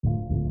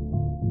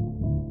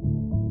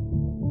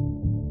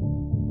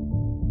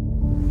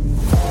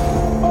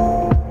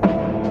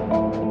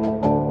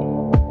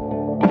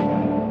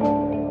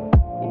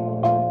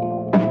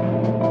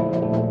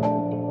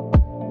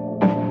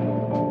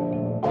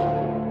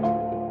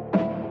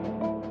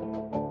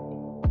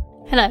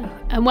Hello,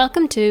 and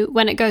welcome to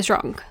When It Goes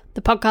Wrong,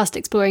 the podcast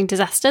exploring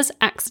disasters,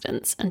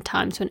 accidents, and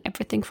times when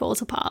everything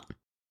falls apart.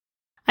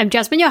 I'm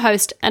Jasmine, your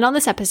host, and on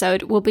this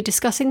episode, we'll be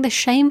discussing the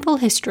shameful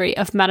history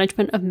of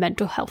management of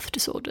mental health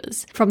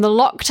disorders, from the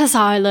locked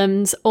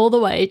asylums all the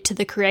way to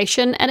the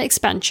creation and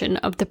expansion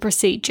of the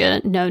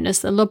procedure known as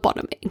the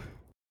lobotomy.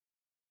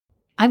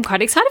 I'm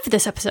quite excited for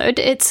this episode.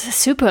 It's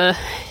super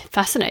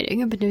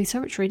fascinating. I've been doing so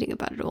much reading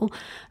about it all.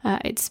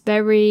 It's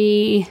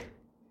very...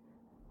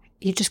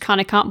 You just kind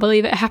of can't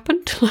believe it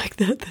happened, like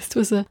that this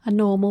was a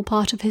normal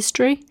part of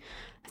history.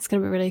 It's going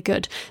to be really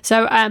good.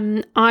 So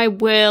I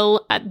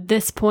will, at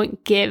this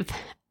point, give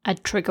a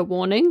trigger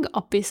warning.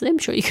 Obviously, I'm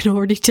sure you can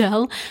already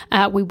tell.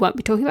 We won't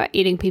be talking about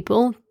eating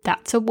people.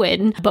 That's a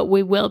win. But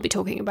we will be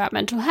talking about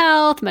mental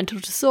health, mental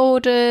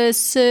disorders,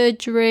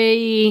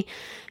 surgery,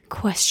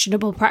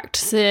 questionable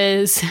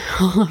practices,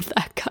 all of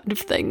that kind of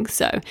thing.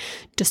 So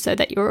just so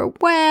that you're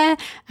aware,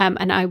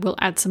 and I will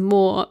add some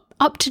more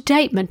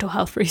up-to-date mental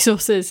health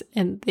resources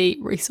in the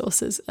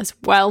resources as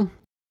well.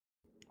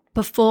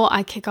 Before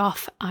I kick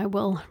off, I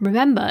will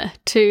remember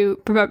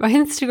to promote my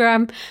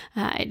Instagram.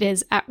 It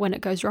is at When It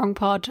Goes Wrong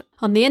Pod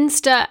on the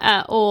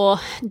Insta, or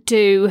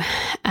do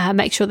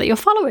make sure that you're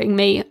following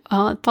me,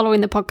 following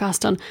the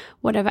podcast on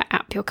whatever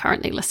app you're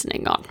currently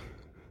listening on.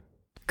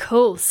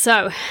 Cool.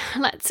 So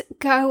let's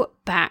go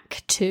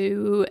back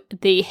to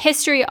the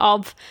history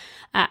of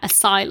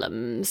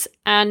asylums.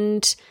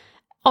 And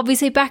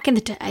obviously, back in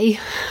the day,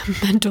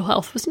 mental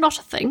health was not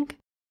a thing.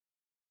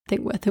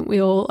 I think we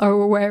all are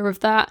aware of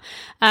that.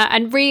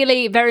 And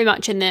really, very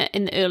much in the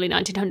early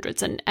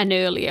 1900s and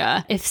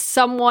earlier, if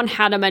someone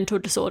had a mental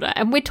disorder,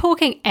 and we're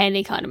talking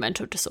any kind of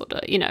mental disorder,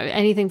 you know,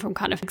 anything from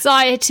kind of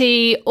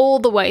anxiety all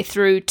the way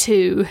through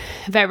to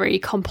very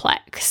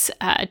complex,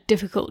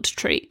 difficult to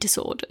treat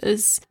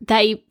disorders,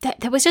 there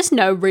was just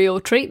no real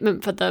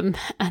treatment for them,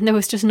 and there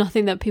was just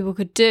nothing that people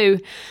could do.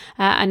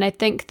 And I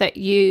think that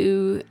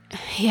you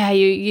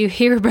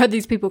hear about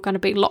these people kind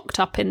of being locked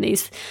up in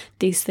these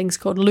things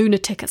called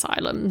lunatic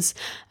asylums.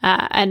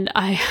 And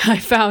I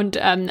found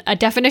a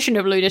definition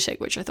of lunatic,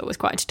 which I thought was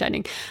quite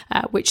entertaining,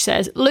 which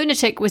says,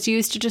 lunatic was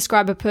used to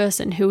describe a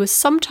person who was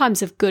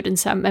sometimes of good and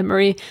sound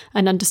memory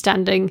and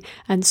understanding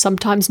and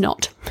sometimes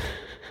not.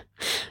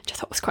 Which I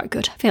thought was quite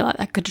good. I feel like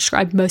that could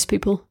describe most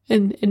people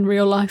in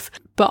real life.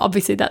 But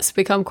obviously that's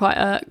become quite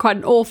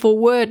an awful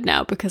word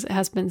now because it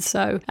has been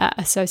so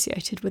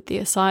associated with the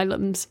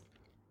asylums.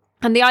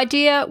 And the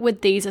idea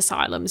with these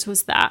asylums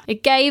was that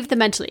it gave the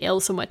mentally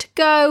ill somewhere to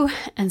go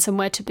and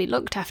somewhere to be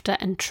looked after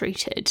and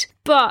treated.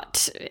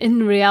 But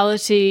in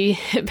reality,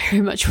 it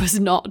very much was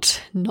not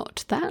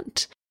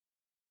that.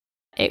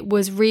 It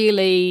was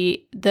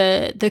really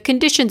the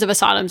conditions of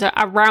asylums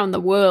around the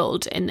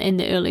world in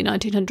the early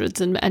 1900s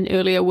and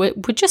earlier were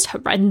just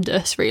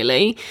horrendous,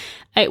 really.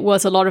 It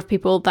was a lot of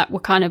people that were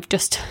kind of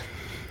just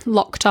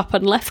locked up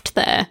and left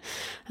there.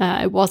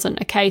 It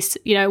wasn't a case,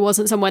 it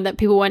wasn't somewhere that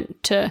people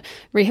went to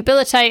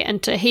rehabilitate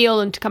and to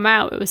heal and to come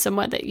out. It was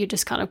somewhere that you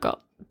just kind of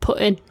got put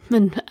in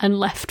and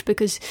left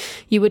because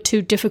you were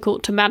too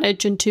difficult to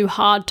manage and too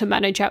hard to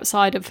manage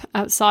outside of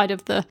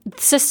the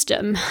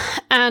system.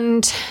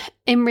 And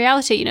in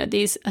reality,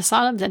 these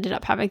asylums ended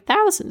up having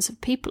thousands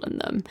of people in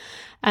them,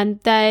 and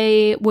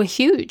they were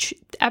huge,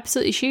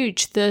 absolutely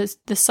huge. The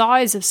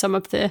size of some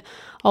of the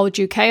old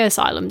UK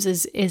asylums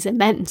is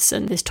immense,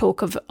 and there's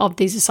talk of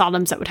these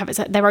asylums that would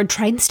have their own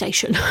train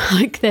station,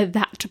 like they're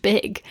that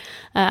big.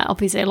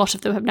 Obviously, a lot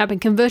of them have now been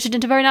converted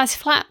into very nice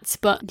flats,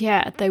 but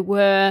yeah, they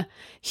were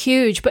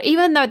huge. But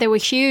even though they were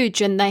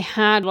huge and they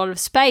had a lot of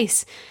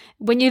space,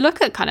 when you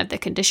look at kind of the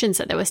conditions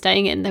that they were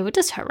staying in, they were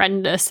just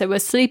horrendous. They were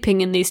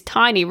sleeping in these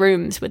tiny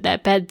rooms with their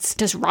beds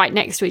just right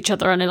next to each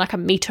other, only like a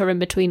metre in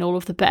between all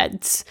of the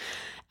beds.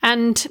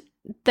 And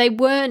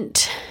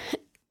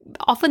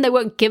often they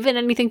weren't given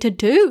anything to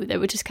do. They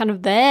were just kind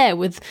of there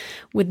with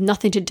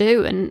nothing to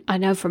do. And I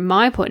know from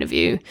my point of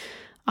view,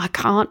 I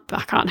can't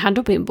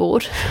handle being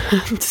bored.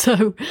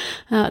 So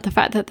the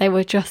fact that they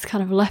were just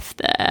kind of left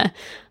there,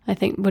 I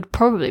think would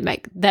probably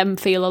make them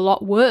feel a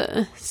lot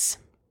worse.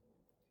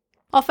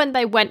 Often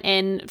they went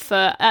in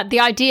for,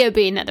 the idea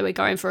being that they were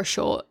going for a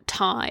short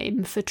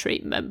time for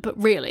treatment, but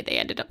really they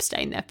ended up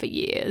staying there for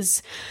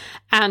years.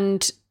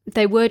 And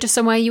they were just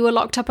somewhere you were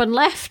locked up and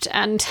left.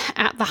 And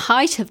at the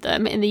height of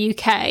them in the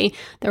UK,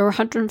 there were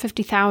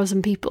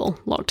 150,000 people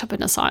locked up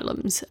in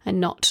asylums and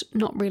not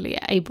really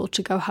able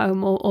to go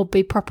home or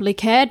be properly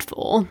cared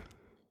for.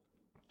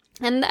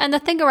 And the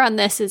thing around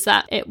this is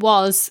that it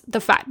was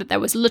the fact that there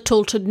was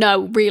little to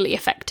no really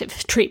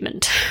effective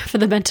treatment for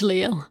the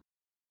mentally ill.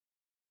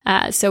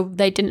 So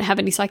they didn't have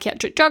any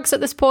psychiatric drugs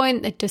at this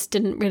point. They just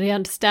didn't really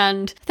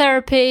understand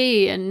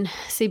therapy and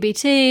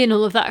CBT and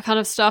all of that kind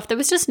of stuff. There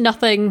was just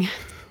nothing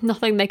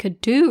they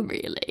could do,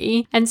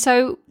 really. And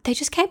so they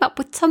just came up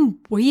with some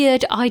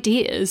weird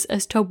ideas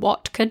as to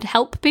what could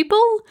help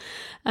people.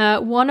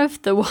 One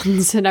of the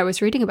ones that I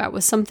was reading about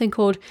was something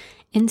called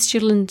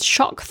insulin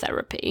shock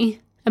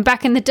therapy. And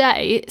back in the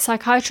day,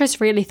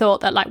 psychiatrists really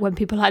thought that, like, when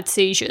people had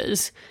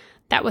seizures,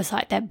 that was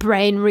like their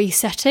brain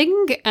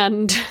resetting,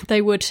 and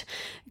they would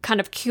kind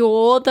of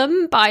cure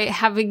them by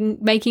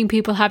making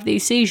people have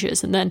these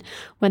seizures, and then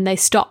when they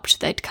stopped,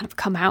 they'd kind of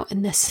come out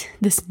in this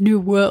new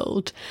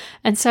world.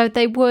 And so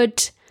they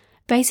would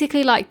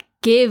basically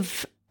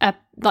give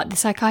the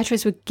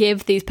psychiatrists would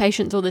give these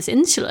patients all this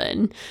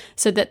insulin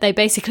so that they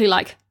basically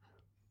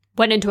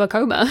went into a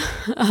coma,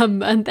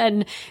 and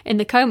then in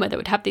the coma they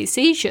would have these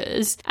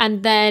seizures,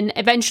 and then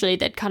eventually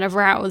they'd kind of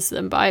rouse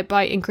them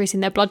by increasing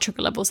their blood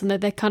sugar levels, and then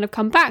they'd kind of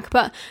come back.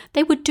 But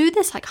they would do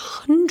this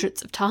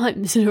hundreds of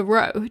times in a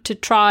row to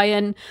try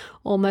and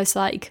almost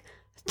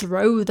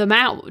throw them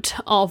out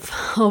of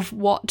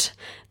what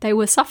they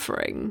were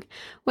suffering,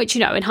 which,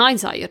 in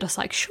hindsight, you're just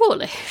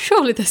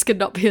surely this could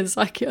not be a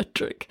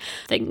psychiatric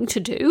thing to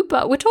do.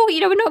 But we're talking,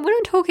 we're not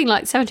talking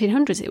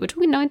 1700s here, we're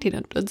talking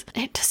 1900s.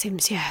 It just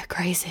seems,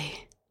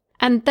 crazy.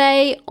 And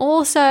they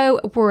also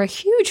were a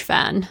huge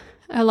fan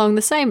along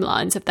the same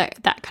lines of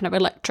that kind of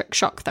electric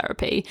shock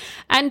therapy.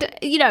 And,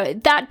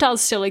 that does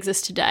still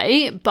exist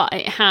today, but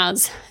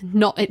it's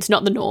not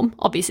the norm.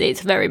 Obviously, it's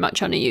very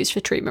much only used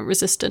for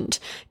treatment-resistant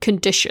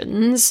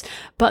conditions.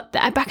 But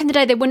back in the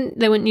day, they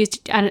wouldn't use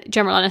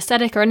general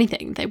anesthetic or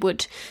anything. They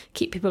would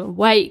keep people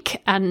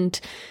awake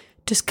and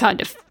just kind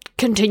of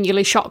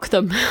continually shock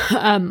them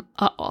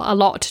a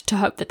lot to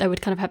hope that they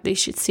would kind of have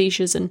these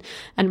seizures and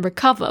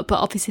recover, but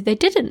obviously they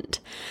didn't.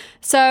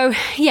 So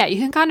yeah, you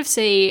can kind of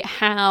see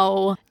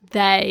how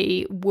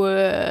they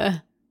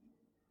were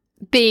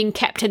being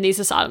kept in these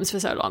asylums for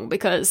so long,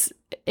 because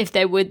if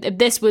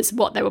this was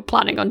what they were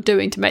planning on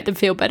doing to make them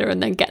feel better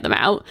and then get them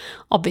out,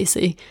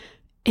 obviously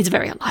it's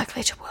very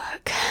unlikely to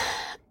work.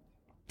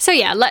 So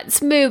yeah,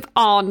 let's move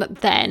on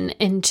then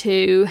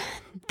into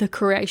the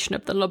creation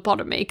of the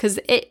lobotomy, because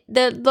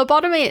the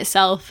lobotomy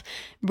itself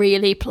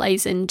really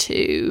plays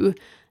into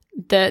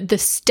the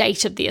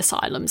state of the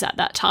asylums at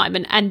that time,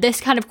 and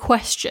this kind of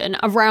question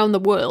around the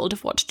world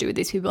of what to do with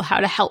these people, how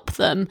to help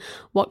them,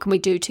 what can we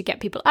do to get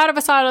people out of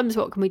asylums,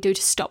 what can we do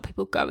to stop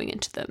people going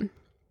into them.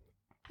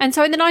 And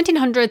so in the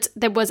 1900s,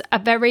 there was a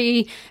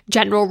very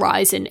general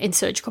rise in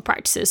surgical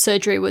practices.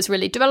 Surgery was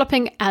really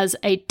developing as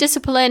a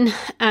discipline,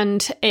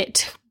 and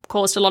it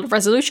caused a lot of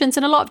resolutions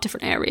in a lot of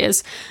different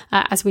areas.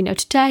 As we know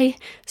today,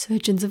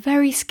 surgeons are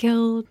very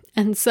skilled,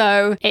 and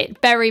so it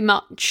very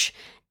much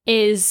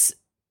is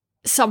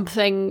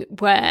something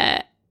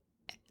where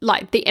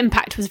the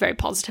impact was very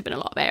positive in a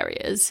lot of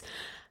areas.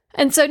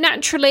 And so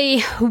naturally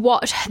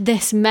what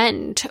this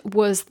meant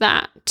was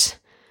that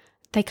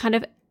they kind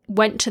of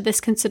went to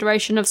this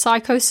consideration of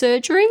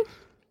psychosurgery.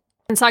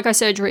 And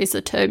psychosurgery is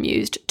the term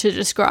used to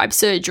describe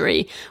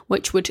surgery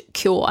which would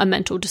cure a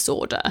mental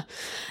disorder.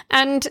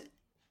 And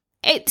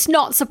it's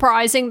not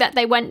surprising that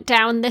they went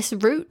down this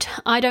route,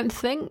 I don't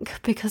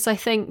think, because I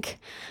think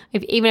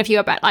even if you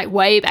go back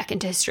way back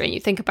into history and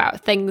you think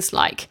about things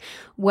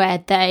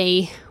where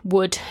it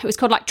was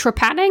called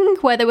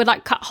trepanning, where they would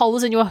cut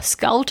holes in your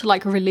skull to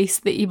release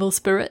the evil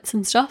spirits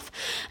and stuff.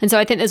 And so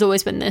I think there's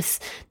always been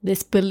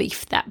this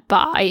belief that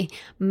by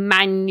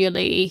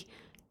manually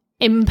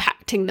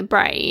impacting the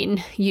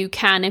brain, you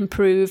can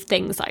improve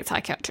things like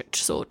psychiatric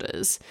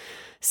disorders.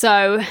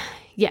 So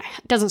yeah,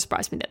 it doesn't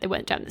surprise me that they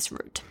went down this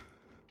route.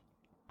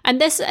 And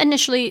this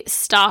initially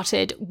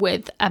started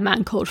with a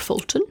man called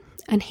Fulton,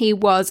 and he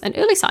was an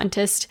early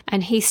scientist,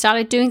 and he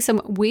started doing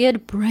some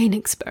weird brain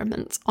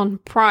experiments on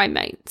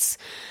primates.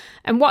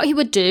 And what he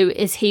would do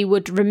is he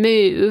would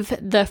remove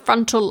the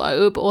frontal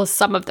lobe, or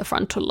some of the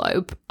frontal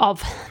lobe,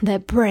 of their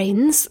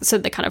brains, so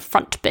the kind of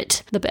front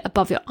bit, the bit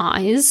above your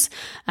eyes,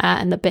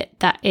 and the bit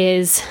that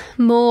is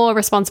more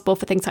responsible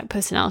for things like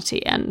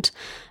personality and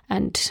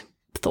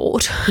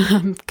thought,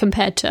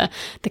 compared to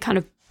the kind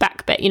of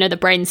back bit, the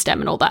brainstem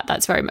and all that,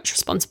 that's very much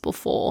responsible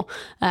for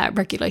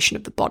regulation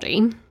of the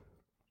body.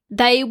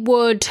 He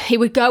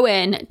would go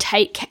in,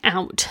 take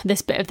out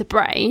this bit of the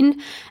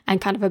brain and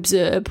kind of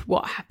observe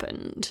what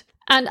happened.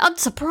 And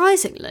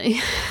unsurprisingly,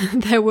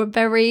 there were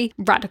very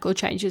radical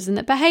changes in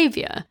their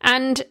behaviour.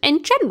 And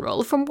in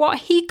general, from what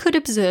he could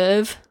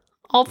observe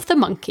of the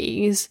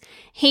monkeys,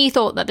 he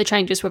thought that the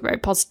changes were very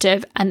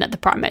positive and that the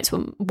primates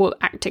were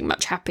acting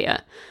much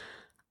happier.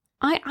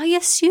 I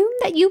assume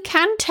that you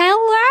can tell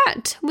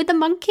that with a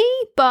monkey,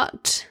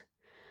 but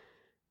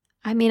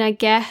I mean, I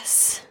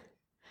guess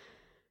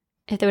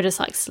if they were just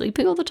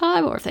sleeping all the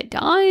time, or if they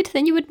died,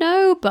 then you would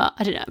know, but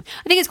I don't know.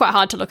 I think it's quite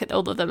hard to look at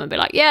all of them and be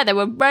yeah, they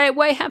were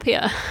way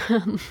happier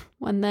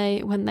when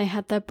they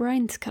had their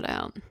brains cut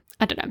out.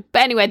 I don't know.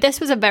 But anyway,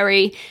 this was a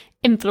very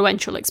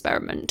influential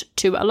experiment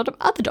to a lot of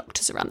other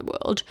doctors around the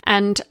world,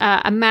 and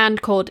a man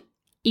called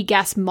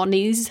Egas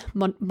Moniz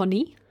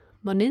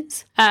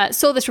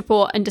saw this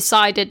report and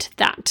decided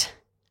that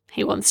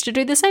he wants to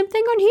do the same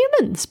thing on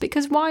humans,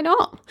 because why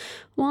not?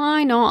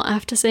 Why not?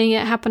 After seeing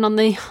it happen on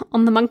the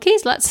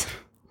monkeys, let's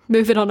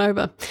move it on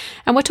over.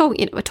 And we're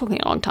talking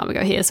a long time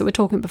ago here, so we're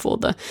talking before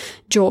the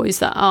joys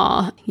that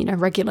are,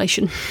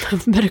 regulation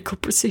of medical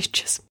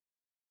procedures.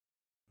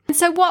 And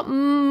so what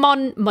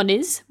Moniz,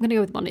 I'm going to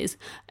go with Moniz,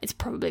 it's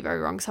probably very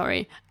wrong,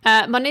 sorry.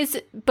 Moniz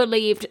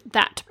believed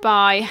that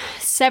by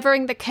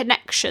severing the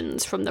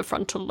connections from the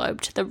frontal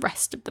lobe to the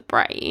rest of the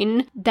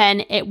brain,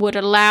 then it would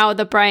allow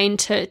the brain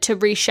to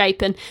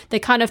reshape, and they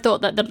kind of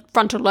thought that the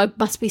frontal lobe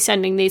must be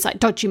sending these like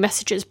dodgy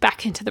messages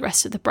back into the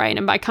rest of the brain,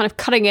 and by kind of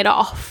cutting it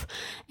off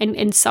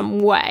in some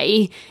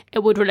way,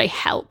 it would really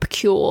help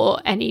cure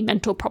any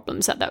mental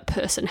problems that that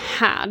person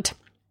had.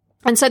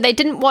 And so they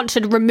didn't want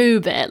to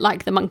remove it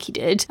like the monkey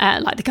did,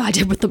 like the guy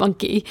did with the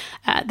monkey.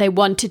 They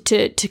wanted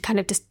to kind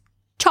of just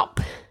chop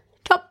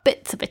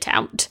bits of it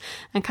out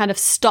and kind of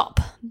stop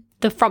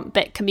the front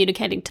bit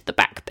communicating to the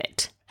back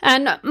bit.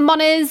 And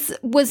Moniz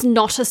was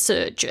not a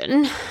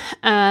surgeon,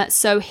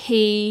 so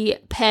he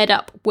paired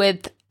up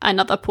with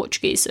another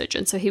Portuguese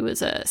surgeon, so he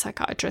was a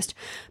psychiatrist,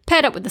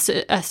 paired up with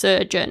a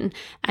surgeon,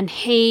 and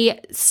he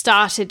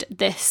started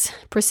this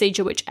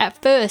procedure, which at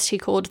first he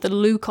called the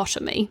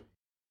leucotomy.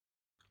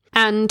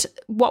 And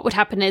what would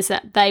happen is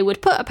that they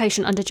would put a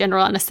patient under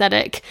general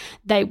anaesthetic,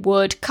 they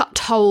would cut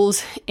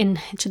holes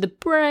into the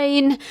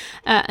brain,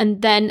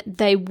 and then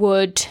they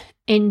would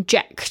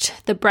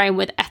inject the brain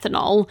with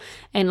ethanol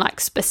in like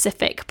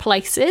specific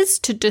places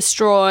to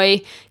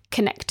destroy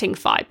connecting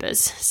fibres.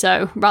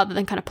 So rather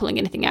than kind of pulling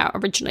anything out,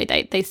 originally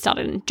they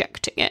started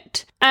injecting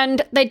it.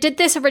 And they did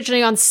this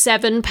originally on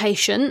 7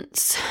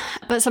 patients,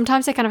 but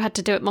sometimes they kind of had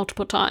to do it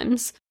multiple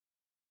times.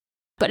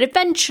 But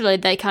eventually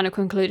they kind of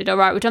concluded, all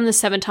right, we've done this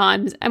 7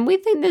 times and we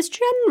think there's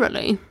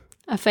generally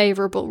a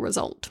favourable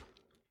result.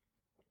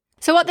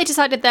 So what they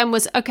decided then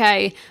was,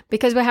 okay,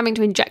 because we're having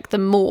to inject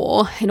them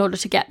more in order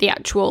to get the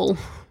actual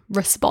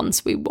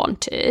response we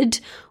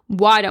wanted,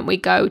 why don't we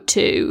go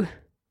to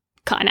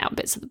cutting out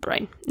bits of the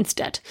brain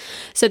instead?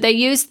 So they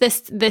used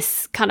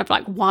this kind of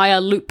like wire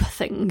loop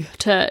thing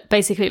to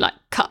basically like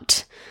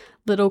cut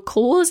little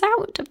cores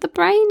out of the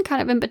brain,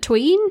 kind of in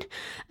between,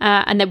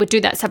 and they would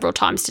do that several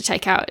times to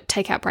take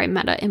out brain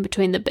matter in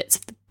between the bits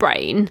of the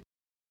brain.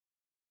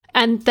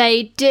 And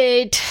they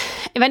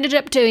ended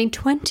up doing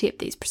 20 of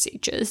these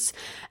procedures,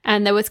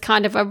 and there was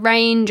kind of a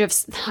range of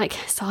like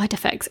side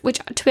effects, which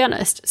to be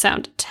honest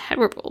sound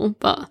terrible,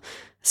 but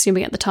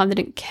assuming at the time they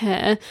didn't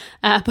care.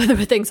 But there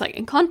were things like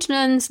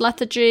incontinence,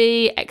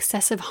 lethargy,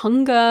 excessive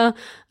hunger,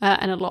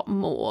 and a lot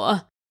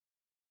more.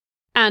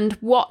 And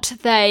what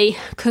they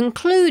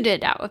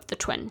concluded out of the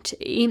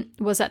 20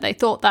 was that they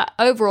thought that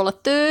overall a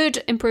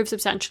third improved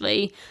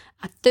substantially,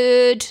 a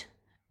third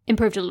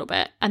improved a little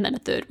bit, and then a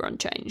third were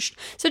unchanged.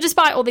 So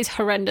despite all these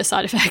horrendous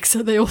side effects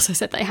that they also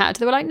said they had,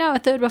 they were like, no, a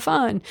third were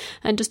fine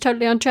and just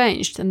totally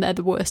unchanged, and they're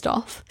the worst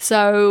off.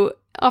 So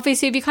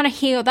obviously if you kind of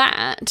hear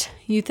that,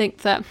 you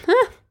think that,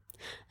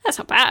 that's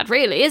not bad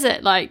really, is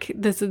it? Like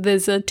there's a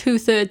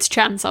 2/3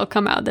 chance I'll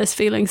come out of this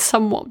feeling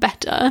somewhat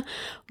better.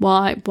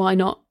 Why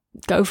not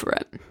go for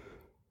it?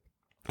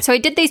 So he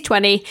did these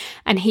 20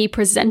 and he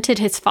presented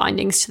his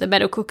findings to the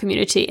medical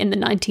community in the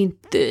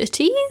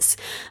 1930s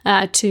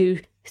to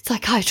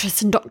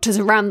psychiatrists and doctors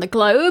around the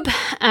globe,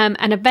 and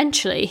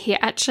eventually he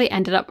actually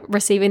ended up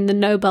receiving the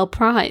Nobel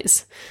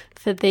Prize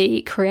for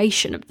the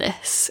creation of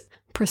this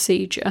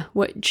procedure,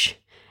 which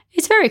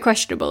is very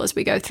questionable as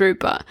we go through,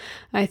 but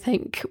I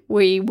think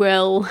we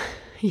will,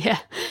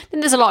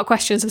 and there's a lot of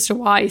questions as to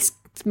why he's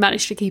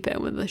managed to keep it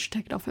and whether they should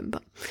take it off him,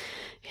 but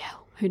yeah,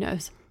 who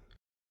knows.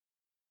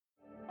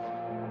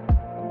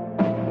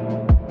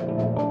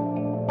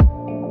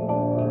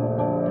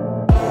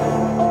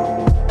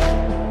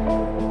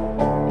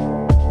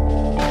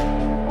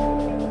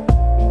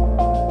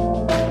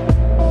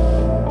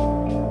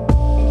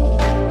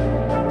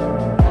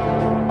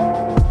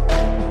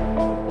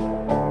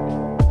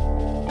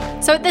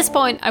 So at this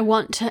point, I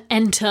want to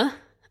enter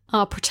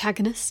our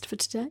protagonist for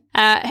today,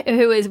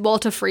 who is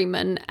Walter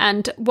Freeman.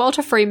 And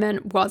Walter Freeman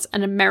was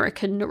an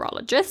American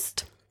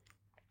neurologist.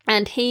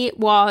 And he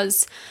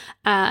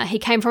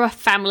came from a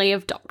family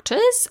of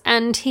doctors,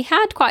 and he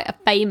had quite a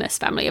famous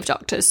family of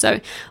doctors. So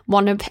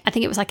I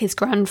think it was like his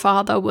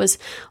grandfather was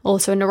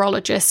also a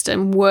neurologist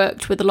and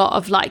worked with a lot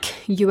of like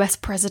US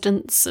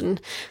presidents and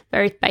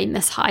very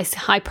famous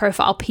high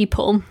profile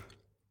people.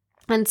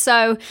 And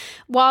so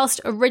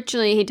whilst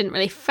originally he didn't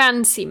really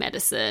fancy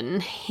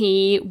medicine,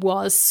 he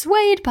was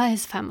swayed by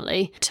his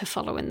family to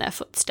follow in their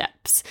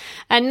footsteps.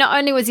 And not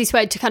only was he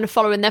swayed to kind of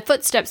follow in their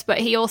footsteps, but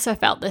he also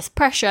felt this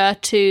pressure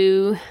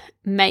to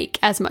make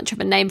as much of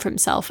a name for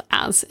himself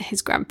as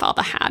his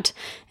grandfather had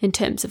in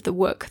terms of the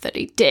work that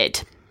he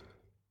did.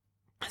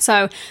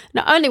 So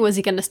not only was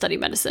he going to study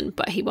medicine,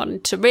 but he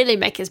wanted to really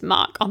make his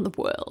mark on the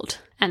world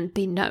and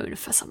be known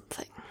for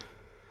something.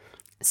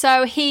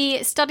 So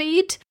he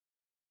studied.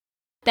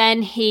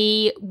 Then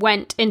he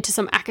went into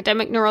some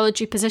academic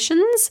neurology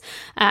positions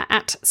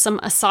at some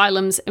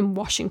asylums in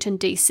Washington,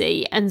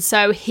 D.C. And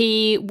so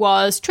he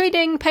was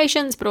treating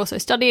patients, but also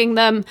studying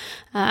them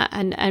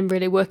and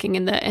really working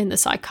in the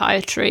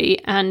psychiatry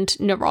and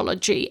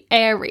neurology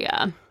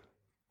area.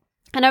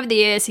 And over the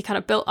years, he kind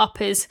of built up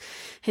his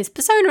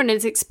persona and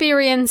his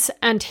experience,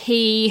 and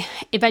he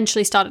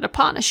eventually started a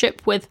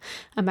partnership with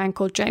a man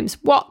called James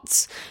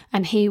Watts,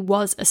 and he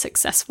was a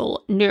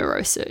successful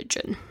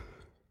neurosurgeon.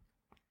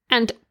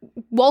 And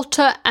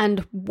Walter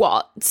and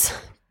Watts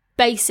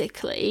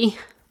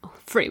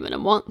Freeman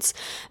and Watts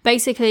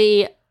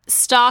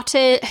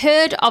basically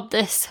heard of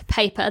this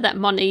paper that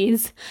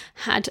Moniz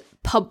had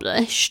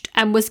published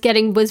and was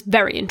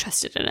very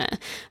interested in it.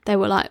 They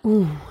were like,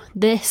 "Ooh,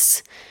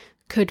 this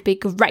could be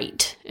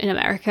great in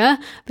America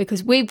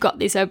because we've got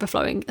these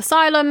overflowing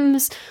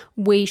asylums.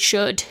 We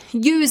should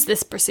use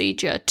this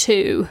procedure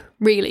to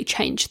really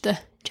change the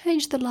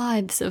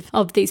lives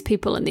of these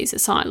people in these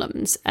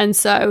asylums." And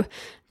so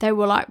they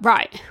were like,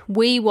 right,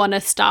 we want to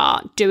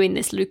start doing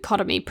this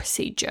leucotomy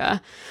procedure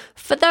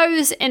for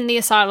those in the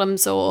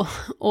asylums or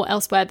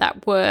elsewhere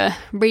that were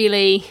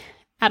really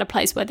at a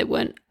place where they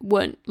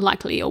weren't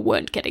likely or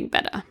weren't getting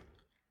better.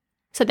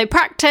 So they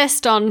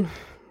practiced on,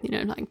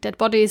 like dead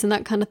bodies and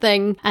that kind of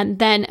thing. And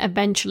then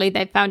eventually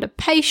they found a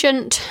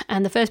patient,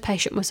 and the first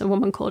patient was a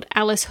woman called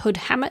Alice Hood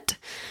Hammett.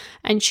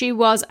 And she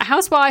was a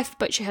housewife,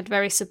 but she had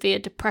very severe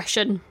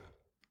depression.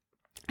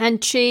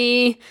 And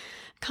she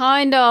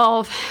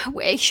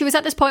was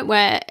at this point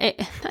where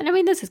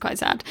this is quite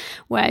sad,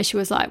 where she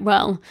was like,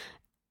 well,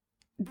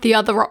 the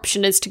other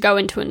option is to go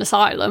into an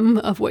asylum,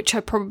 of which I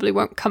probably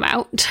won't come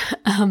out.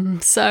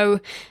 So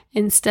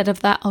instead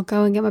of that, I'll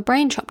go and get my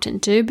brain chopped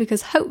into,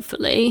 because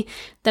hopefully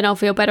then I'll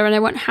feel better and I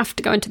won't have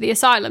to go into the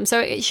asylum.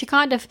 So she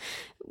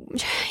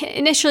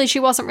initially she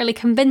wasn't really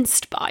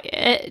convinced by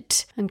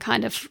it and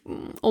kind of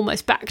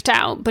almost backed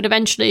out, but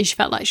eventually she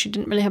felt like she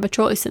didn't really have a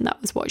choice, and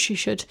that was what she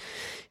should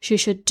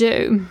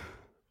do.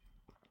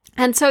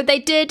 And so they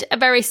did a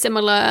very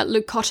similar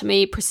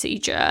leucotomy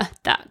procedure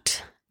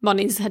that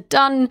Moniz had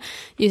done,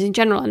 using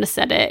general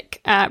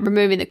anaesthetic,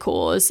 removing the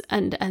cause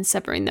and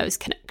severing those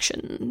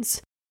connections.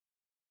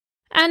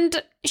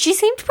 And she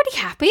seemed pretty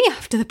happy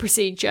after the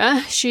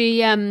procedure.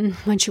 She,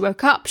 when she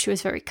woke up, she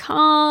was very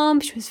calm,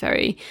 she was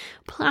very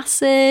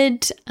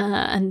placid,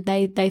 and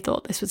they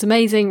thought this was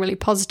amazing, really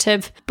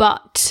positive.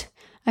 But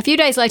a few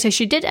days later,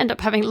 she did end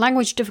up having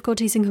language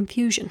difficulties and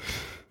confusion.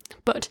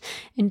 But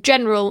in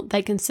general,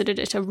 they considered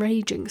it a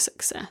raging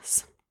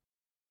success.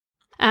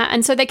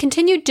 And so they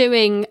continued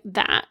doing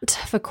that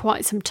for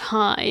quite some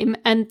time,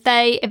 and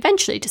they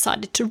eventually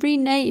decided to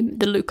rename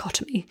the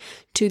leucotomy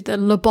to the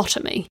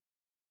lobotomy.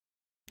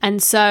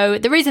 And so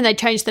the reason they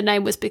changed the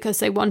name was because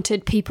they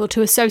wanted people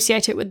to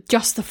associate it with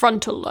just the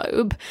frontal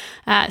lobe,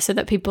 so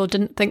that people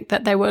didn't think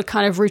that they were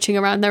kind of rooting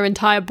around their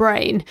entire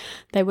brain.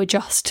 They were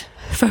just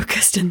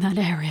focused in that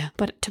area.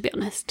 But to be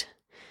honest,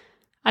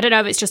 I don't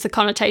know if it's just the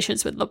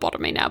connotations with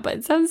lobotomy now, but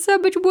it sounds so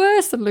much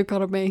worse than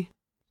leucotomy.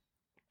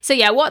 So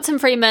yeah, Watts and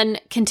Freeman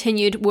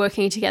continued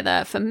working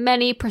together for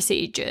many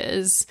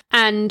procedures,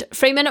 and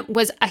Freeman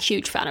was a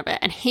huge fan of it,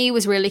 and he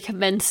was really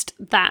convinced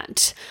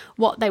that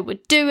what they were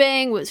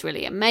doing was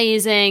really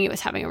amazing, it was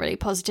having a really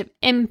positive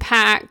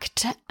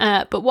impact,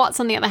 but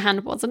Watts, on the other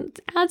hand, wasn't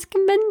as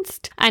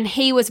convinced, and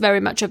he was very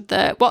much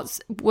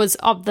Watts was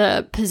of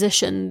the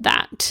position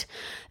that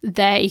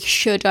they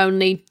should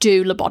only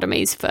do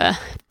lobotomies for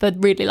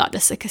really like the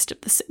sickest of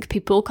the sick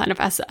people, kind of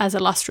as a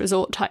last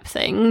resort type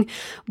thing.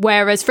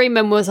 Whereas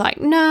Freeman was like,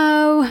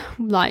 no,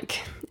 like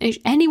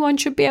anyone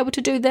should be able to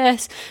do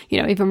this.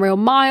 Even real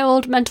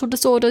mild mental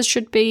disorders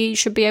should be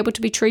able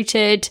to be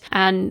treated.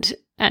 And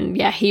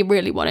yeah, he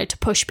really wanted to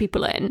push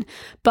people in.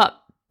 But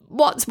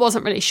Watts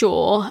wasn't really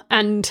sure,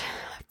 and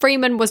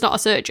Freeman was not a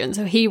surgeon,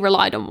 so he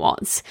relied on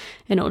Watts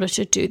in order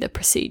to do the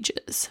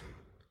procedures.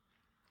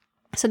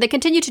 So they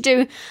continued to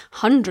do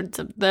hundreds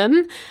of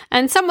them,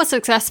 and some were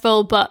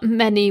successful, but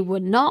many were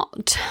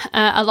not.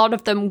 A lot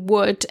of them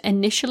would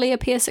initially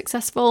appear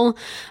successful,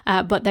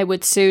 but they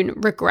would soon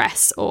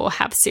regress or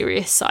have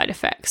serious side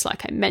effects,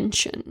 like I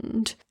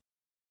mentioned.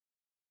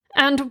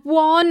 And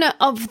one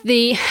of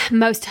the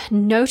most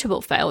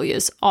notable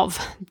failures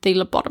of the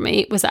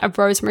lobotomy was that of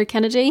Rosemary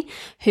Kennedy,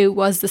 who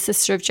was the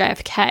sister of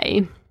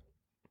JFK.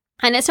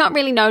 And it's not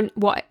really known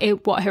what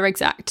her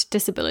exact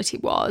disability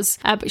was,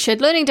 but she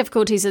had learning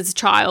difficulties as a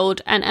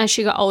child, and as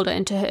she got older,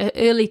 into her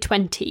early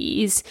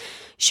 20s,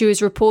 she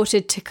was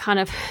reported to kind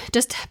of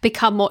just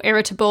become more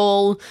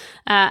irritable,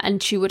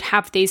 and she would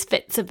have these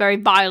fits of very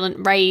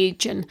violent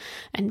rage and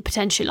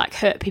potentially like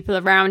hurt people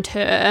around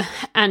her,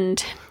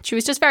 and she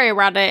was just very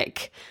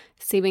erratic,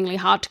 seemingly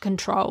hard to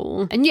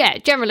control, and yeah,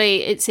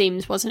 generally it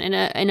seems wasn't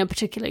in a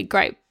particularly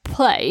great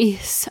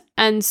place.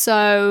 And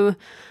so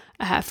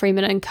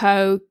Freeman and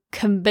co.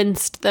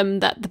 convinced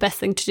them that the best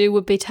thing to do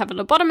would be to have a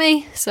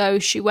lobotomy. So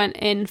she went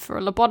in for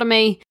a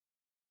lobotomy,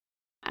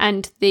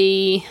 and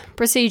the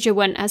procedure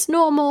went as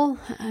normal.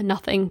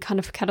 Nothing kind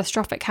of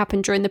catastrophic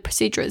happened during the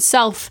procedure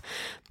itself,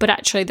 but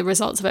actually the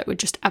results of it were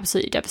just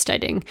absolutely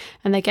devastating.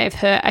 And they gave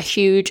her a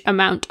huge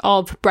amount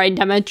of brain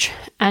damage,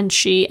 and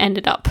she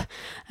ended up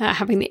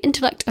having the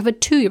intellect of a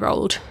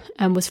 2-year-old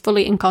and was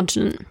fully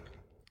incontinent.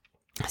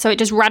 So it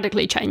just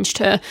radically changed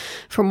her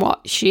from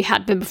what she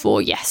had been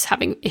before. Yes,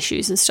 having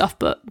issues and stuff,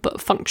 but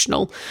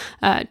functional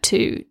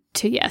to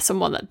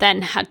someone that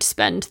then had to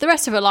spend the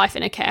rest of her life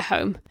in a care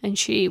home. And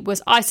she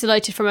was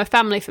isolated from her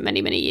family for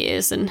many, many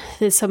years. And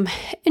there's some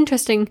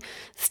interesting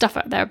stuff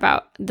out there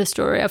about the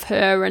story of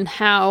her and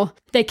how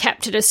they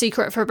kept it a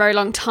secret for a very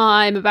long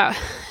time about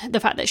the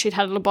fact that she'd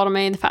had a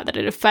lobotomy and the fact that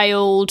it had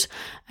failed.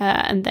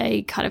 And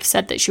they kind of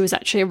said that she was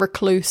actually a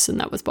recluse, and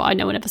that was why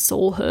no one ever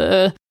saw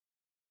her.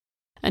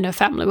 And her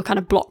family were kind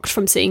of blocked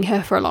from seeing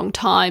her for a long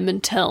time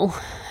until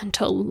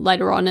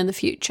later on in the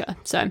future.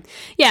 So,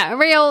 yeah, a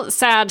real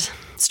sad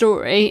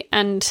story,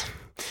 and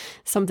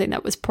something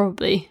that was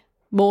probably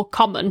more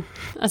common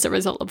as a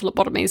result of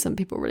lobotomies than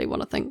people really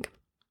want to think.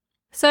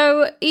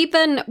 So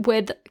even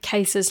with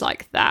cases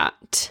like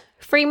that,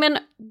 Freeman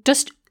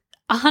just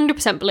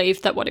 100%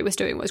 believed that what he was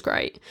doing was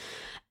great.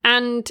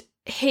 And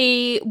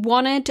he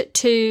wanted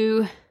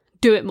to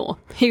do it more.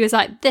 He was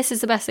like, this is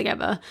the best thing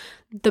ever.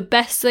 The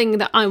best thing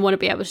that I want to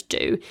be able to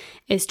do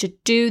is to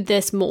do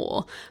this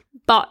more.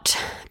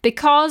 But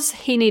because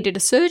he needed a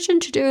surgeon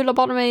to do a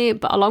lobotomy,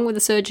 but along with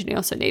the surgeon, he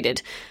also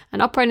needed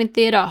an operating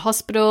theatre, a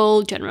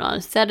hospital, general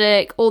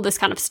anaesthetic, all this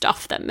kind of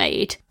stuff that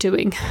made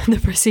doing the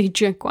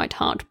procedure quite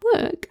hard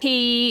work.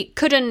 He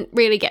couldn't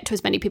really get to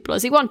as many people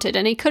as he wanted,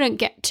 and he couldn't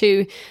get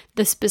to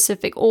the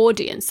specific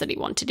audience that he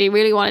wanted. He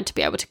really wanted to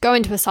be able to go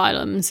into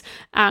asylums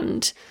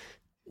and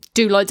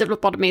do loads of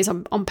lobotomies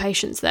on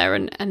patients there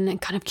and then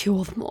kind of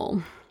cure them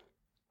all.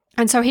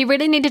 And so he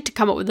really needed to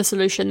come up with a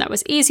solution that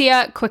was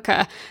easier,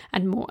 quicker,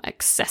 and more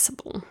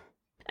accessible.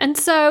 And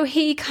so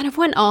he kind of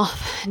went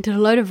off and did a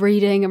load of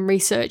reading and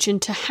research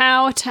into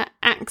how to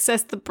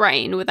access the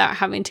brain without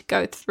having to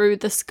go through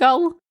the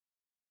skull.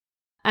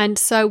 And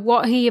so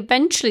what he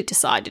eventually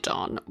decided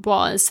on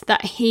was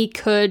that he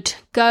could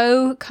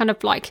go kind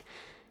of like,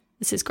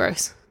 this is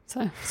gross,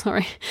 so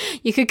sorry,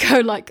 you could go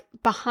like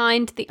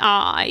behind the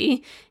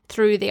eye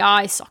through the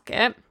eye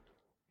socket,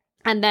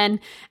 and then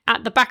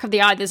at the back of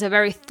the eye there's a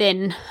very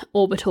thin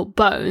orbital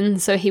bone,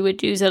 so he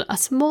would use a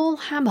small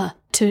hammer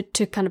to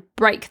kind of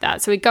break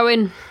that. So he'd go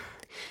in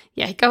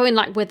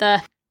like with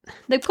a,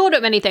 they've called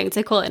it many things.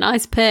 They call it an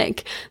ice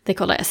pick, they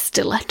call it a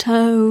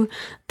stiletto,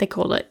 they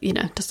call it,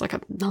 just like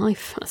a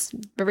knife, a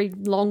very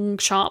long,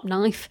 sharp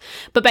knife.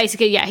 But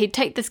basically, yeah, he'd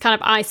take this kind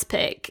of ice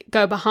pick,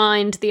 go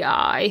behind the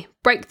eye,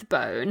 break the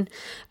bone,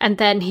 and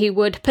then he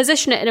would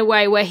position it in a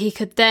way where he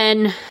could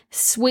then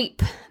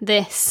sweep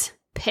this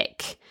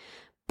pick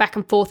back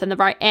and forth in the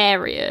right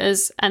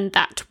areas, and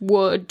that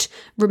would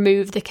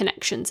remove the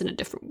connections in a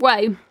different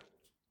way.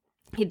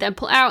 He'd then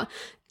pull it out,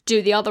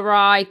 do the other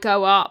eye,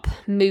 go up,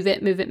 move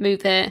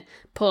it,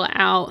 pull it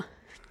out,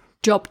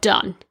 job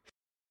done.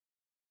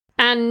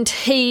 And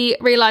he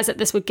realised that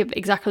this would give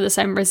exactly the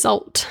same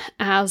result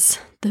as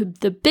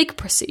the big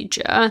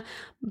procedure,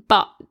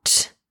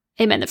 but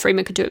it meant that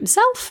Freeman could do it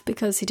himself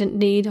because he didn't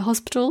need a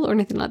hospital or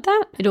anything like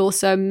that. It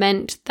also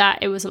meant that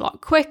it was a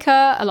lot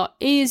quicker, a lot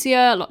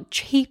easier, a lot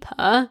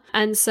cheaper.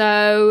 And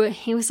so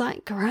he was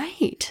like,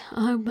 great,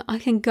 I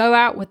can go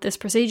out with this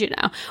procedure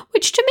now,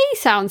 which to me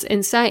sounds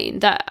insane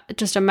that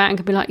just a man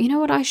could be like, you know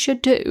what I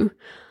should do?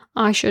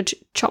 I should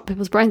chop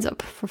people's brains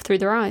up through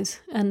their eyes,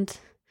 and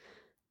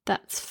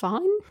that's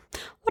fine.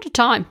 What a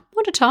time.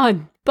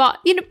 But,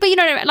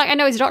 like, I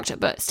know he's a doctor,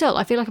 but still,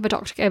 I feel like if a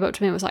doctor came up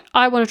to me and was like,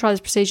 I want to try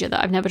this procedure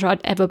that I've never tried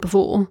ever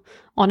before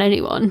on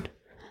anyone,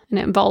 and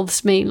it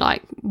involves me,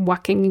 like,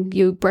 whacking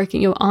you,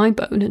 breaking your eye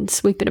bone and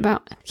sweeping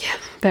about. Yeah,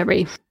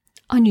 very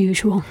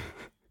unusual.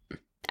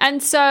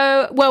 And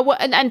so,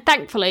 and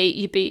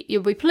thankfully,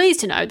 you'll be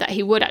pleased to know that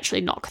he would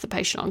actually knock the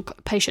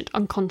patient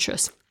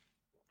unconscious.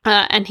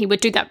 And he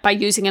would do that by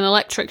using an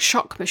electric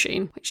shock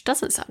machine, which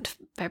doesn't sound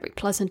very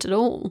pleasant at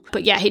all.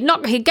 But yeah,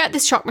 he'd get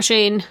this shock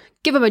machine,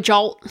 give him a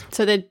jolt,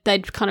 so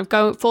they'd kind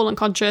of fall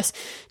unconscious,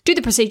 do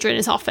the procedure in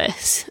his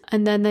office,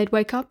 and then they'd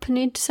wake up and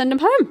he'd send him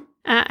home.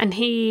 And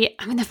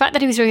the fact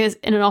that he was doing this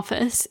in an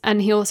office,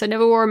 and he also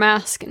never wore a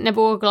mask,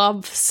 never wore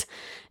gloves,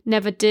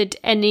 never did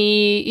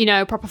any,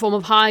 proper form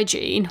of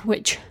hygiene,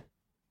 which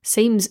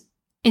seems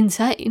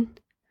insane.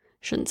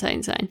 Shouldn't say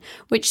insane.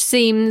 Which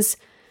seems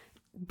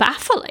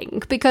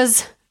baffling,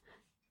 because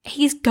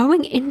he's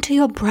going into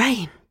your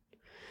brain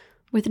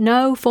with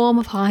no form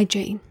of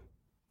hygiene.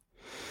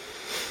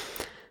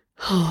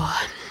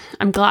 Oh,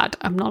 I'm glad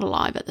I'm not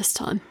alive at this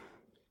time.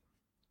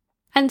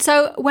 And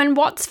so when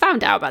Watts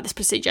found out about this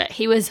procedure,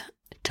 he was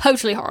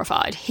totally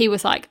horrified. He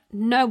was like,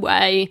 no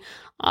way.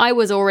 I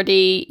was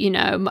already,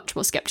 much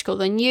more skeptical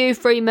than you,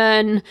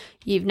 Freeman.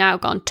 You've now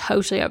gone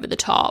totally over the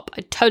top.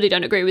 I totally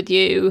don't agree with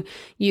you.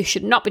 You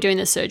should not be doing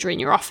this surgery in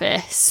your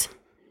office.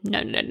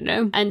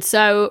 No. And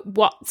so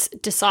Watts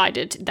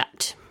decided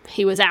that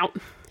he was out.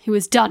 He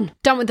was done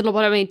with the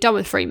lobotomy, done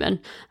with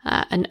Freeman,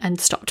 and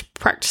stopped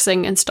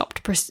practicing and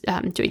stopped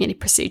doing any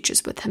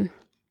procedures with him.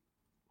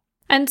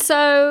 And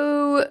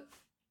so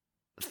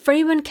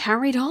Freeman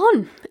carried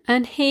on,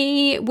 and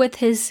he, with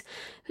his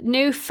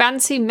new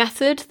fancy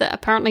method that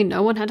apparently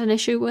no one had an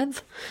issue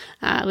with,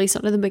 at least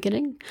not in the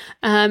beginning,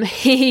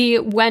 he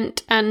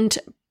went and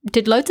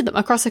did loads of them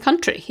across the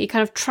country. He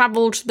kind of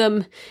travelled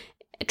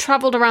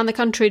around the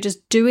country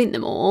just doing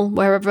them all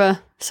wherever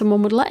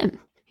someone would let him.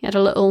 He had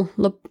a little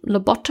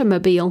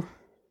lobotomobile,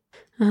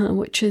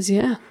 which is,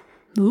 yeah,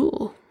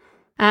 ooh.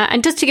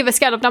 And just to give a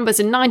scale of numbers,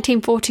 in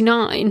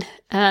 1949,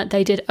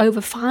 they did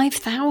over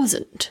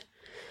 5,000.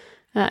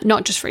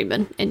 Not just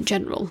Freeman, in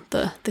general,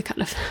 the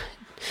kind of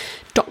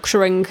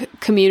doctoring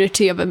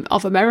community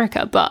of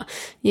America, but,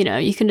 you know,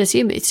 you can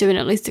assume he's doing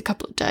at least a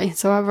couple a day.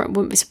 So I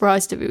wouldn't be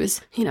surprised if he was,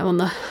 you know, on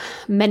the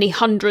many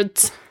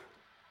hundreds.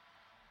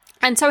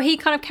 And so he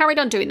kind of carried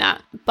on doing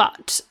that,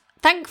 but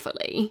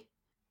thankfully,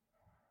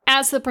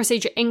 as the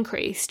procedure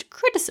increased,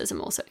 criticism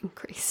also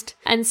increased.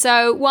 And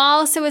so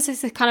whilst there was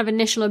this kind of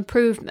initial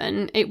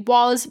improvement, it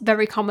was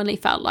very commonly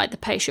felt like the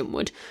patient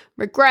would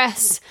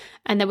regress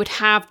and they would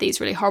have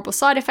these really horrible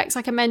side effects,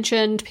 like I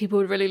mentioned. People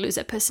would really lose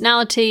their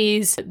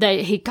personalities.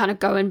 He'd kind of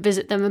go and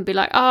visit them and be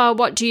like, oh,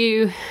 what do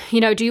you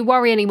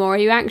worry anymore? Are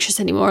you anxious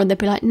anymore? And they'd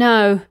be like,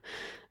 no.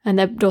 And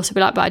they'd also be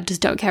like, but I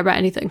just don't care about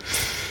anything.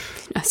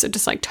 So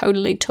just like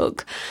totally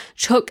took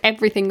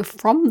everything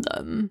from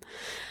them.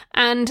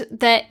 And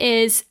there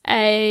is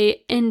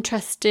a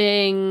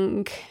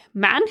interesting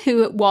man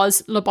who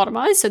was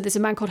lobotomized. So there's a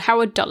man called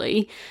Howard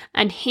Dulley,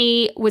 and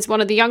he was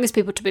one of the youngest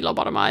people to be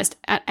lobotomized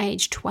at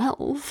age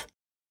 12.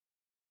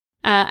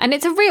 And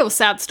it's a real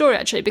sad story,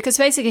 actually, because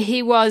basically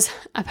he was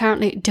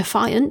apparently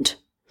defiant,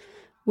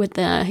 with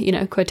the, you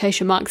know,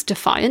 quotation marks,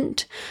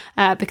 defiant,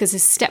 because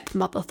his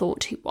stepmother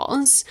thought he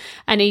was.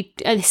 And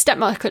his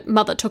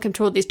stepmother took him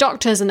to all these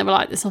doctors and they were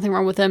like, there's nothing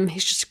wrong with him,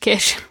 he's just a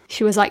kid.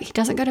 She was like, he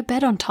doesn't go to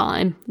bed on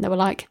time. And they were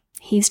like,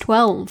 he's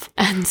 12.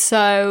 And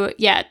so,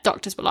 yeah,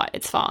 doctors were like,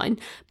 it's fine.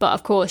 But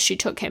of course, she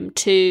took him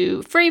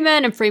to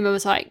Freeman, and Freeman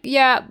was like,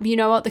 yeah, you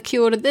know what the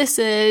cure to this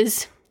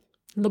is?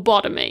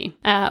 Lobotomy,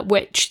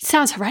 which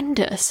sounds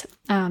horrendous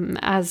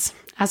as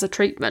a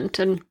treatment,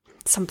 and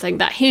something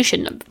that he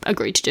shouldn't have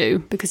agreed to do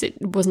because it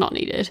was not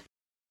needed.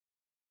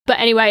 But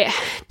anyway,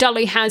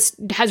 Dulley has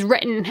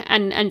written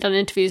and done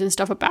interviews and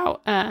stuff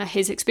about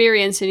his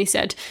experience, and he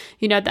said,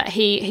 you know, that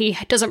he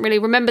doesn't really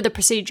remember the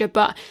procedure,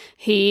 but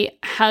he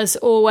has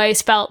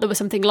always felt there was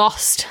something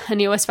lost, and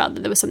he always felt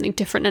that there was something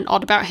different and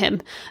odd about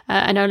him.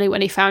 And only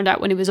when he found out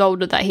when he was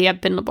older that he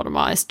had been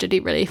lobotomized did he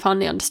really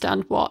finally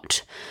understand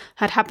what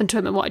had happened to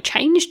him and what had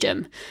changed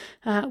him,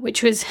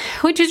 which is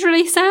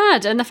really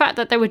sad. And the fact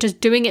that they were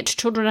just doing it to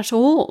children at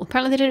all,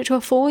 apparently they did it to a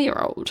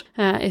 4-year-old,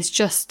 is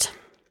just,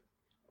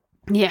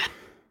 yeah,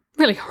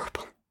 really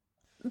horrible.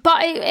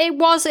 But it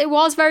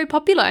was very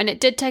popular, and it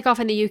did take off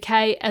in the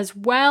UK as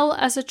well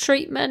as a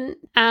treatment.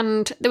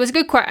 And there was a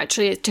good quote,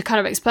 actually, to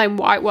kind of explain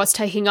why it was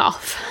taking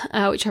off,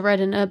 which I read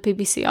in a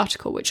BBC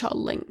article, which I'll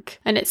link.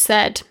 And it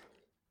said,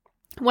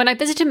 when I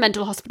visited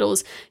mental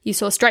hospitals, you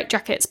saw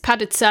straitjackets,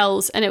 padded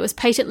cells, and it was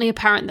patently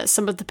apparent that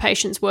some of the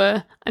patients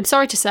were, I'm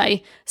sorry to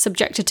say,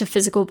 subjected to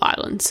physical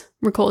violence,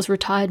 recalls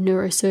retired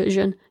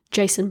neurosurgeon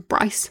Jason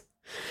Bryce.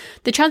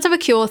 The chance of a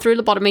cure through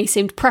lobotomy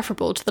seemed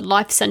preferable to the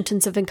life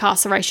sentence of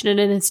incarceration in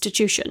an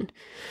institution.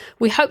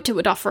 We hoped it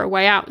would offer a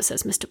way out,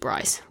 says Mr.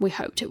 Bryce. We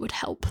hoped it would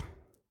help.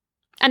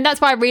 And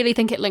that's why I really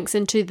think it links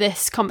into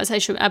this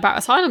conversation about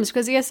asylums,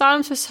 because the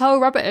asylums were so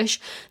rubbish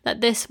that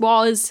this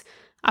was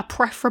a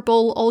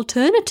preferable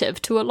alternative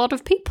to a lot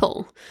of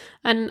people.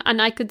 And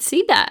I could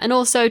see that. And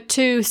also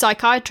to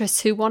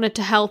psychiatrists who wanted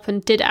to help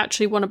and did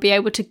actually want to be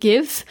able to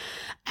give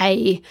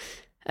a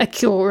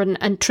cure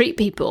and treat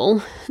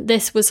people,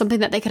 this was something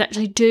that they could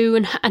actually do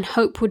and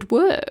hope would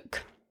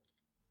work.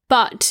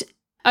 But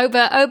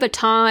over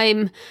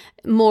time,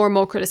 more and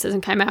more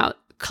criticism came out.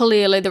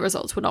 Clearly, the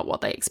results were not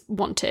what they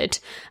wanted.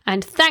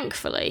 And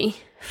thankfully,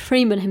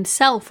 Freeman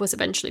himself was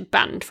eventually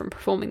banned from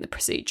performing the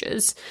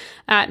procedures,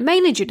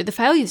 mainly due to the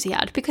failures he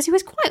had, because he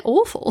was quite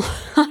awful.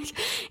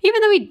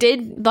 Even though he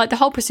did, the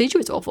whole procedure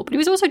was awful, but he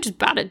was also just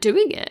bad at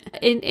doing it.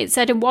 It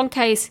said in one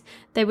case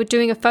they were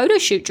doing a photo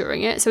shoot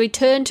during it, so he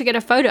turned to get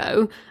a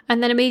photo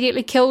and then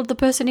immediately killed the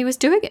person he was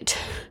doing it.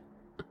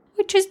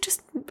 Which is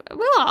just,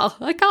 well,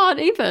 I can't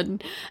even.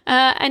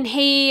 And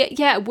he,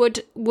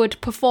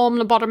 would perform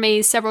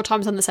lobotomies several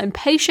times on the same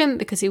patient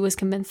because he was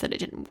convinced that it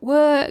didn't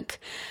work.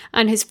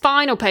 And his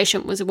final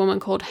patient was a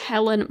woman called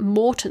Helen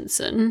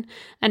Mortensen,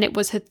 and it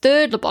was her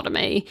third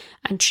lobotomy,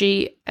 and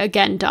she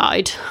again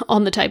died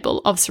on the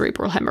table of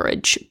cerebral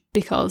hemorrhage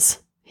because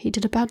he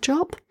did a bad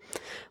job,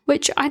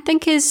 which I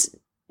think is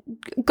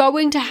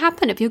going to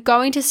happen if you're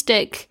going to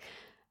stick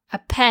a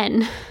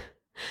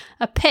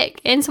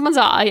pick in someone's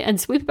eye and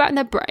sweep about in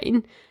their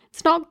brain.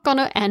 It's not going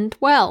to end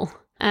well.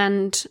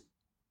 And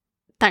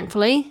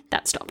thankfully,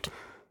 that stopped.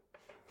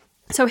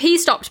 So he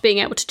stopped being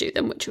able to do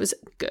them, which was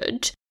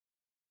good.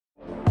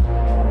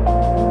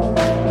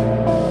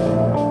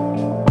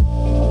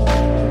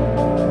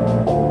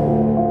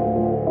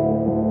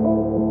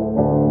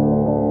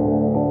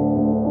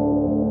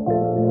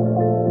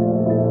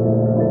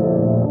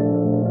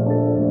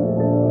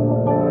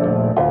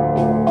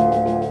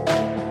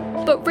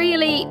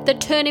 The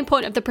turning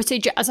point of the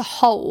procedure as a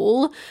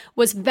whole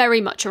was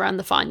very much around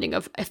the finding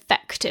of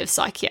effective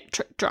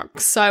psychiatric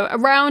drugs. So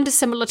around a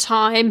similar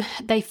time,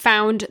 they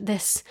found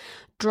this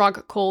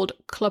drug called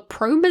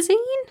chlorpromazine,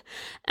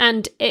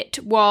 and they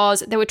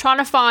were trying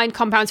to find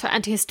compounds for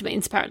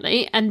antihistamines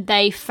apparently, and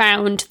they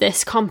found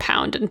this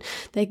compound and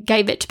they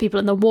gave it to people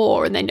in the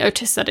war, and they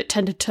noticed that it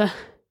tended to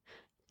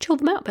chill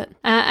them out a bit.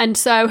 And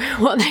so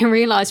what they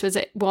realised was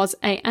it was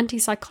a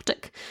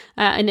antipsychotic,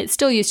 and it's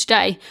still used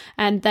today,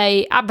 and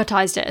they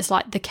advertised it as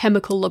like the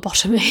chemical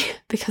lobotomy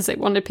because they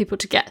wanted people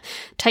to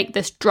take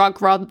this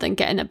drug rather than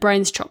getting their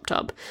brains chopped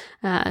up.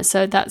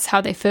 So that's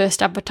how they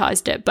first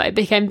advertised it, but it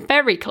became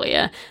very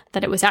clear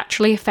that it was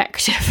actually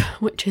effective,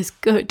 which is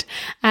good,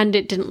 and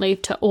it didn't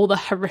lead to all the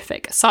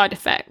horrific side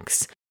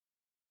effects.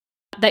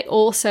 They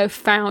also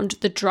found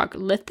the drug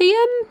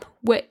lithium,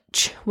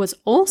 which was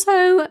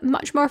also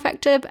much more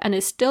effective and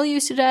is still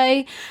used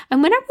today.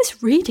 And when I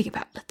was reading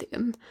about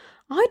lithium,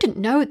 I didn't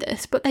know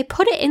this, but they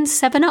put it in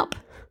 7-Up.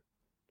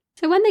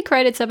 So when they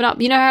created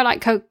 7-Up, you know how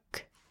like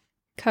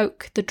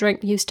Coke, the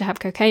drink, used to have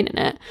cocaine in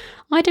it?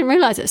 I didn't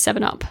realise that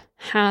 7-Up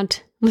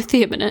had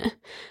lithium in it.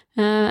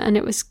 And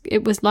it was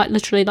like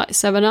literally like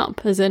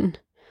 7-Up, as in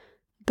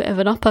a bit of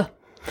an upper.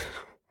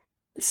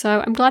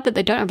 So I'm glad that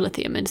they don't have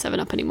lithium in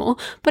 7-Up anymore,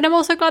 but I'm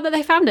also glad that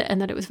they found it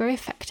and that it was very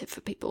effective for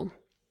people.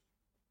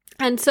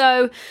 And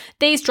so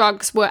these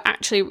drugs were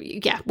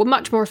actually, were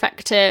much more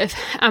effective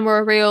and were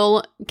a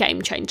real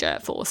game changer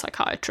for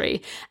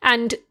psychiatry.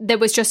 And there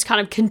was just kind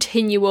of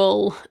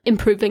continual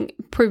improvement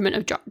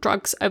of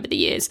drugs over the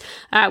years.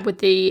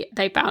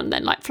 They found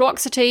then like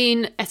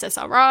fluoxetine,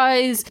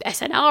 SSRIs,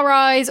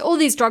 SNRIs, all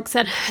these drugs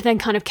that then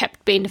kind of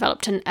kept being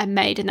developed and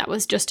made. And that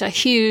was just a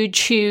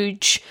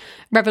huge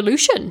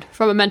revolution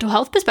from a mental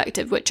health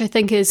perspective, which I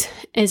think is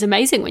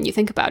amazing when you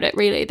think about it,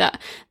 really,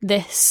 that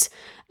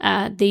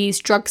these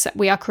drugs that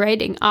we are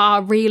creating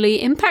are really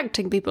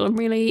impacting people and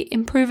really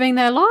improving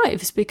their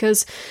lives,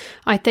 because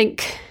I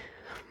think,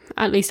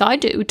 at least I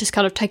do, just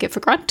kind of take it for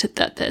granted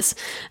that there's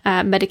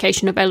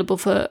medication available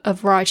for a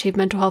variety of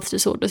mental health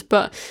disorders.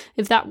 But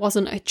if that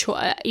wasn't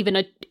even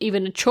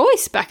a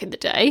choice back in the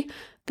day,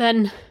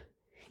 then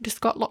you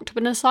just got locked up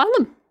in an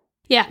asylum.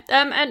 Yeah,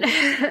 and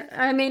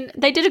I mean,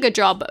 they did a good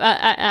job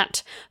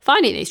at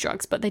finding these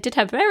drugs, but they did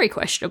have very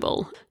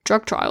questionable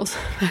drug trials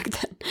back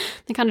then.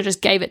 They kind of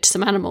just gave it to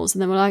some animals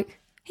and then were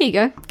like, here you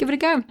go, give it a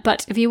go.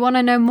 But if you want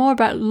to know more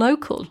about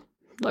local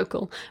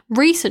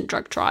recent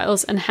drug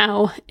trials and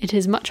how it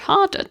is much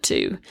harder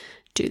to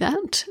do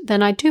that,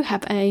 then I do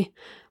have a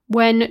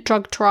When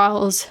Drug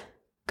Trials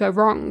Go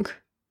Wrong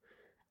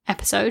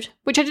episode,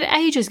 which I did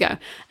ages ago,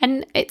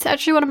 and it's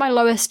actually one of my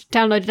lowest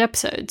downloaded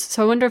episodes,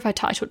 so I wonder if I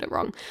titled it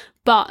wrong,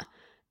 but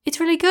it's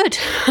really good.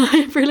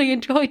 I really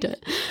enjoyed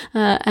it,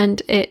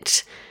 and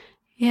it's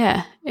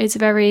a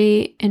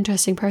very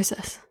interesting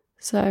process,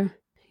 so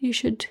you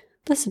should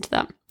listen to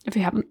that if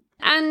you haven't.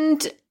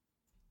 And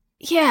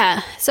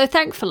so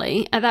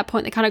thankfully at that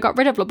point they kind of got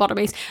rid of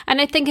lobotomies, and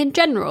I think in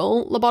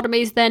general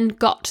lobotomies then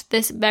got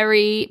this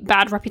very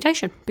bad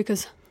reputation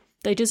because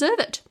they deserve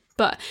it.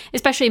 But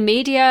especially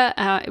media,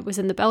 it was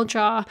in the bell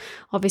jar.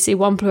 Obviously,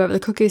 One Flew Over the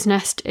Cuckoo's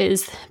Nest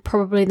is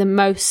probably the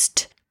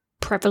most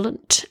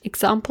prevalent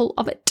example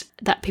of it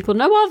that people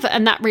know of,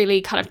 and that really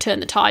kind of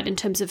turned the tide in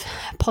terms of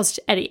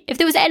if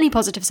there was any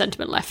positive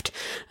sentiment left,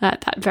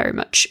 that very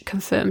much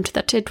confirmed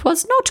that it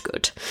was not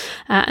good.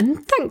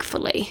 And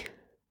thankfully,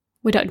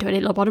 we don't do any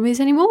lobotomies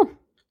anymore.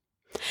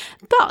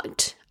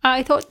 But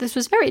I thought this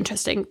was very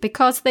interesting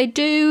because they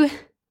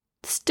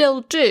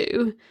still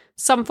do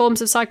some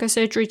forms of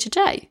psychosurgery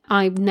today.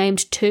 I've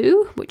named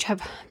 2, which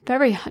have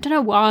I don't know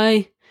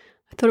why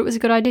I thought it was a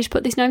good idea to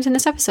put these names in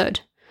this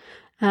episode.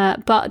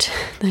 But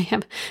they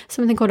have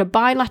something called a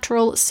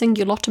bilateral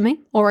cingulotomy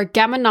or a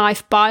gamma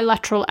knife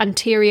bilateral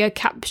anterior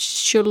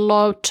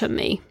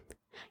capsulotomy.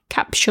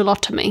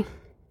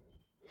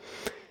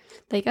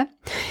 There you go.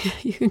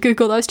 You can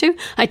Google those 2.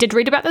 I did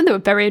read about them. They were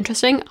very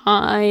interesting.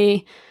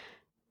 I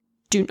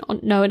do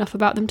not know enough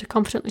about them to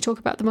confidently talk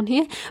about them on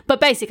here. But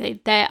basically,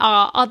 there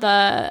are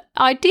other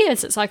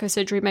ideas that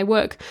psychosurgery may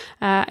work,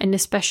 and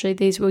especially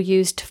these were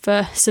used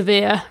for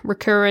severe,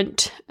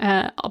 recurrent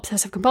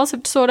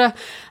obsessive-compulsive disorder.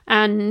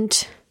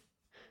 And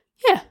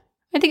yeah,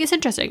 I think it's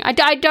interesting. I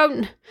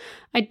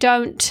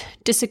don't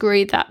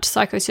disagree that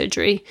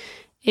psychosurgery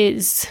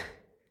is...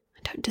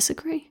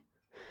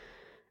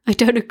 I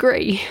don't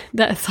agree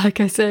that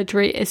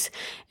psychosurgery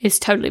is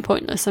totally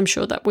pointless. I'm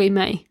sure that we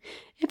may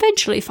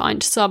eventually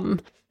find some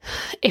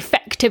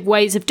effective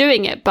ways of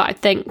doing it, but I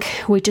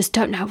think we just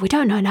don't know. We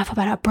don't know enough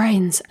about our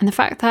brains, and the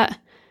fact that,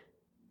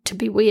 to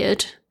be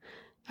weird,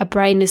 a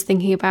brain is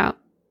thinking about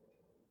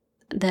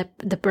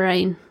the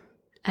brain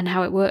and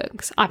how it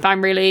works, I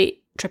find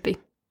really trippy.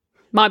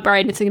 My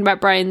brain is thinking about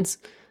brains,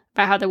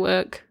 about how they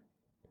work.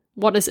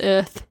 What is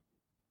Earth?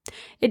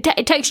 It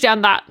takes you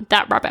down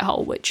that rabbit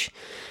hole, which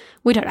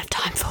we don't have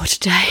time for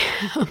today.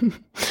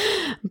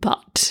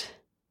 But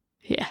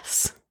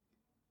yes.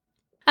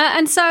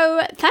 And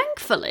so,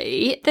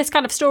 thankfully, this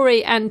kind of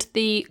story and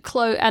the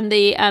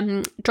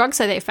drugs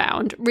that they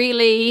found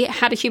really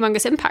had a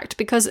humongous impact,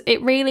 because it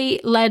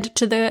really led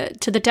to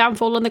the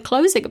downfall and the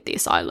closing of the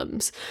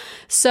asylums.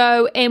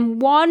 So, in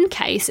one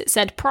case, it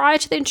said prior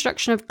to the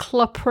introduction of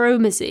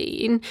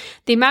chlorpromazine,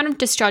 the amount of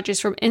discharges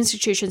from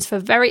institutions for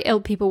very ill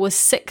people was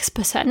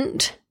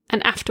 6%,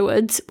 and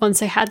afterwards,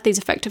 once they had these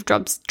effective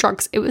drugs,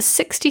 it was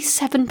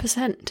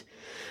 67%,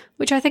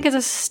 which I think is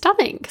a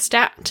stunning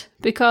stat,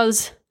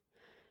 because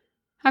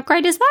how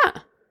great is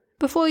that?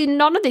 Before,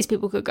 none of these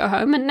people could go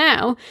home, and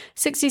now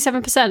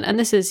 67%, and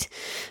this is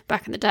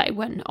back in the day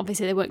when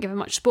obviously they weren't given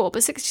much support,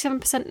 but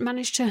 67%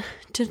 managed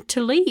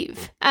to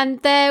leave.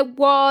 And there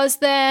was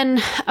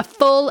then a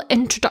full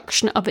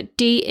introduction of a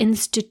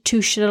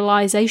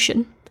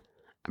deinstitutionalization.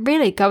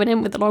 Really going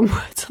in with the long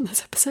words on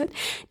this episode.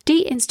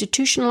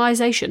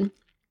 Deinstitutionalization.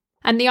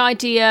 And the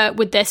idea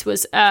with this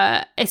was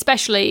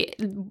especially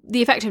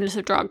the effectiveness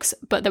of drugs,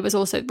 but there was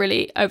also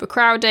really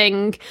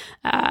overcrowding,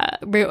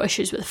 real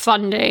issues with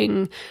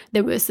funding.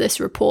 There was this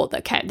report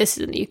that came, this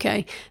is in the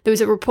UK, there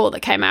was a report that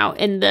came out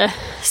in the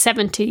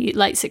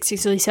late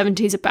 60s, early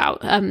 70s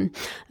about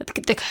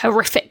the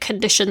horrific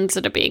conditions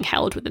that are being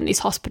held within these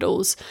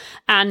hospitals.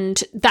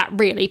 And that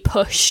really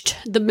pushed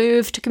the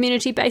move to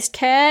community-based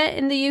care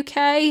in the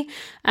UK.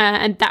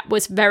 And that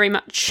was very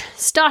much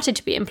started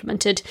to be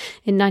implemented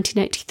in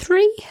 1983.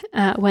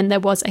 When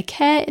there was a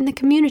care in the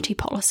community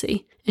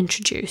policy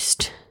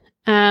introduced.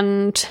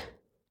 And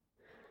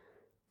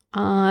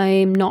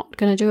I'm not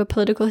going to do a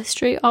political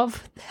history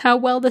of how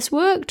well this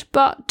worked,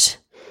 but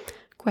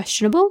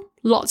questionable.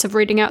 Lots of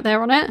reading out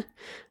there on it. I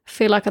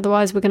feel like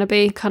otherwise we're going to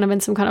be kind of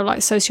in some kind of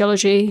like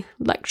sociology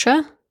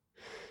lecture.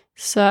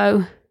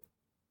 So,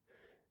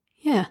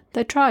 yeah,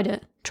 they tried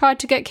it. Tried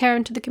to get care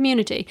into the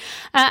community.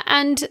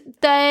 And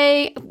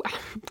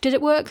did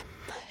it work?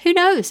 Who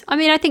knows? I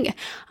mean, I think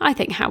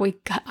our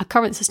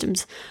current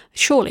systems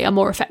surely are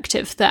more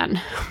effective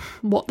than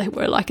what they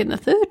were like in the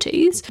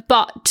 30s.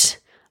 But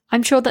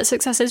I'm sure that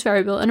success is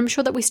variable, and I'm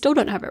sure that we still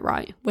don't have it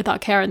right with our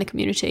care in the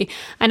community.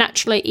 And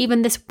actually,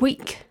 even this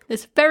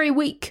very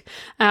week,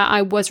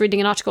 I was reading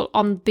an article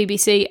on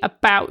BBC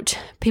about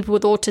people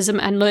with autism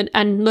and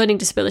learning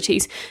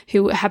disabilities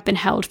who have been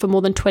held for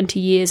more than 20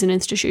 years in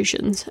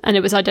institutions. And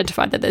it was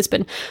identified that there's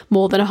been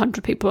more than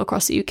 100 people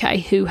across the UK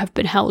who have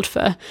been held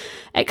for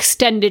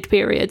extended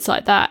periods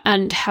like that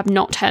and have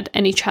not had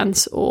any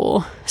chance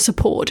or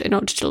support in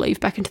order to leave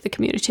back into the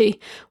community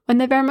when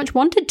they very much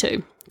wanted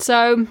to.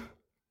 So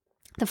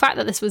the fact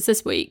that this was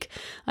this week,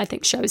 I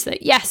think, shows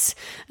that, yes,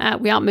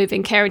 we are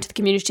moving care into the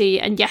community,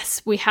 and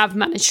yes, we have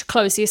managed to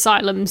close the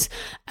asylums,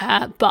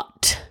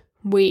 but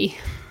there's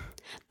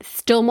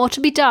still more to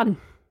be done.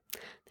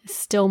 There's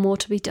still more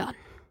to be done.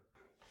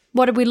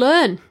 What did we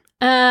learn?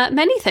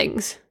 Many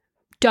things.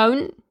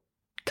 Don't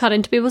cut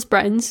into people's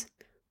brains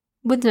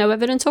with no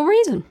evidence or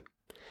reason.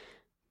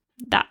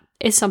 That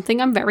is something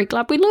I'm very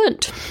glad we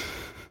learnt.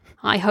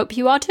 I hope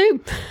you are too.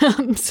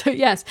 So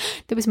yes,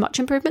 there was much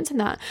improvements in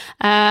that.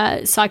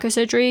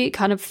 Psychosurgery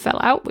kind of fell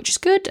out, which is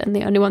good. And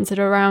the only ones that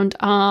are around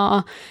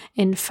are,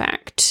 in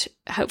fact,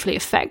 hopefully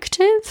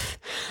effective.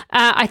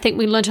 I think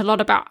we learned a lot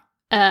about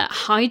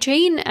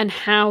hygiene and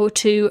how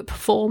to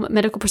perform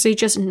medical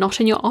procedures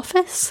not in your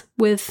office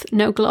with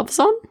no gloves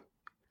on.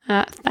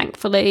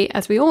 Thankfully,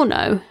 as we all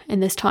know, in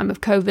this time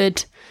of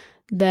COVID,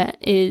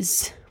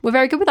 we're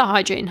very good with our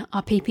hygiene,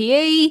 our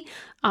PPE,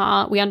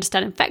 we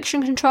understand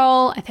infection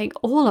control. I think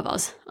all of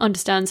us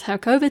understands how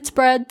COVID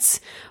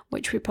spreads,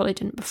 which we probably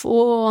didn't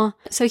before.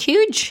 So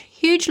huge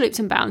leaps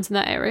and bounds in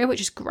that area, which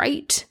is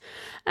great.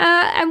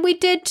 And we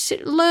did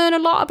learn a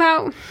lot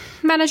about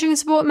managing and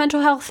supporting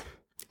mental health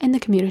in the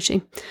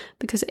community,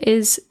 because it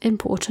is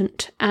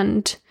important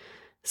and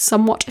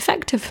somewhat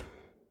effective.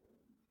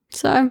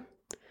 So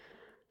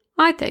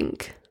I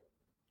think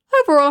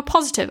overall a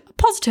positive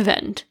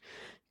end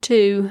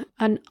to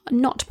a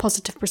not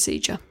positive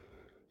procedure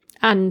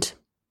and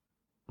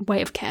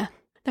way of care.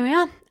 There we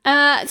are.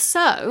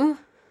 So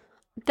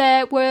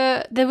there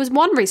was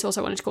one resource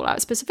I wanted to call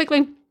out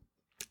specifically,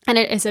 and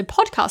it is a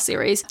podcast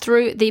series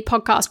through the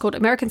podcast called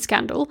American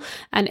Scandal.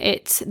 And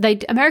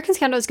American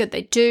Scandal is good.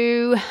 They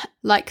do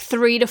like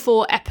 3 to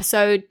 4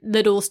 episode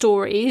little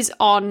stories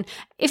on,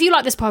 if you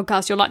like this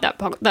podcast, you'll like that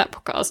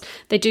podcast.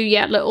 They do,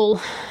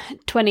 little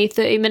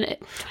 20-30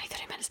 minutes.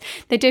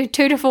 They do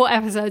 2 to 4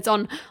 episodes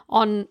on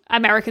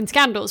American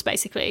scandals,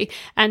 basically.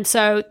 And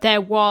so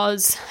there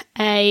was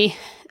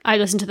I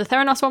listened to the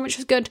Theranos one, which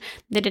was good.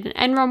 They did an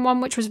Enron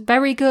one, which was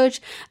very good.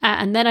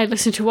 And then I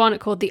listened to one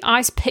called The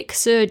Ice Pick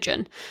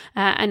Surgeon.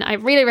 And I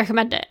really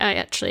recommend it.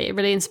 It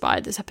really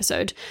inspired this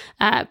episode.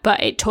 But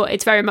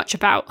it's very much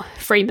about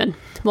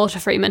Walter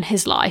Freeman,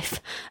 his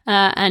life.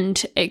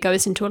 And it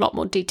goes into a lot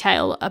more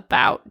detail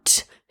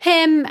about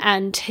him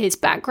and his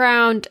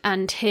background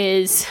and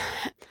his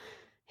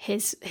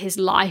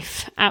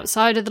life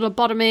outside of the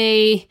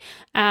lobotomy.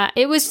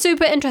 It was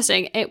super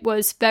interesting. It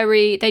was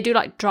they do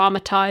like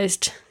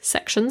dramatized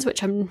sections,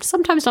 which I'm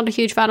sometimes not a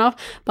huge fan of,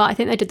 but I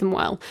think they did them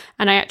well.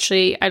 And I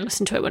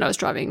listened to it when I was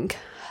driving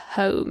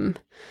home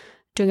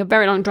doing a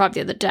very long drive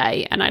the other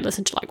day, and I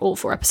listened to like all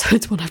 4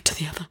 episodes one after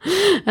the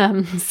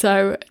other.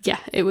 So yeah,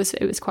 it was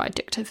quite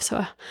addictive. So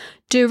I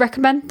do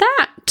recommend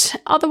that.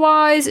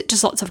 Otherwise,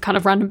 just lots of kind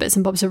of random bits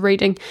and bobs of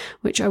reading,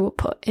 which I will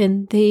put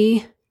in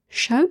the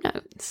show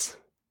notes.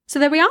 So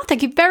there we are.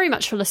 Thank you very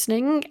much for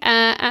listening.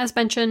 As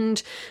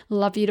mentioned,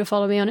 love you to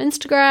follow me on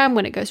Instagram,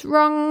 When It Goes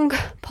Wrong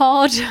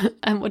pod,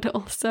 and would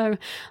also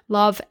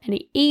love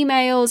any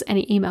emails,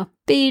 any email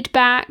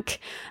feedback.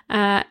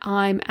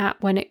 I'm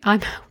When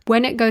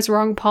It Goes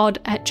Wrong pod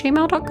at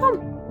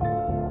gmail.com.